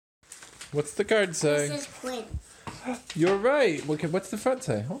What's the card say? It says Quinn. You're right. Okay, what's the front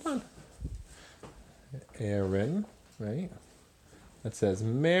say? Hold on. Aaron, right? That says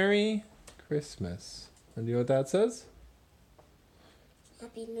Merry Christmas. And do you know what that says?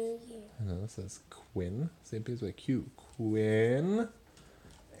 Happy New Year. No, it says Quinn. Same piece with Q. Quinn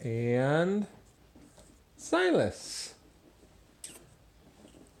and Silas.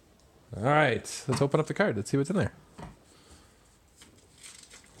 All right, let's open up the card. Let's see what's in there.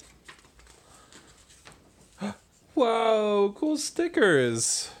 Whoa, cool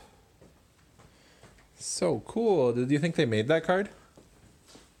stickers. So cool. Did you think they made that card?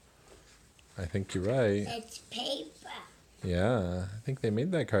 I think you're right. It's paper. Yeah, I think they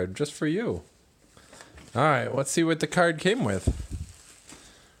made that card just for you. All right, let's see what the card came with.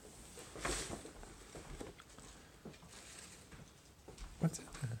 What's in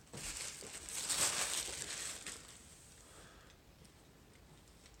there?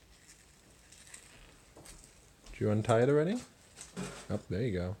 Did you untie it already? Oh, there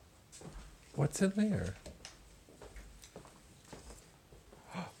you go. What's in there?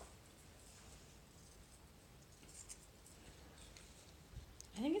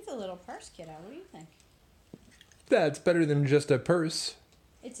 I think it's a little purse, kiddo. What do you think? That's better than just a purse.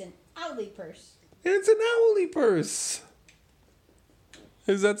 It's an owly purse. It's an owly purse.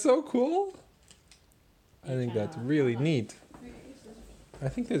 Is that so cool? I think that's really neat. I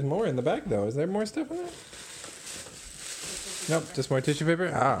think there's more in the back, though. Is there more stuff in there? Nope, just more tissue paper?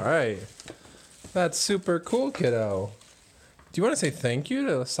 All right. That's super cool, kiddo. Do you want to say thank you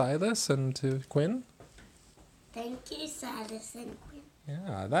to Silas and to Quinn? Thank you, Silas and Quinn.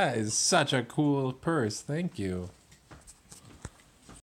 Yeah, that is such a cool purse. Thank you.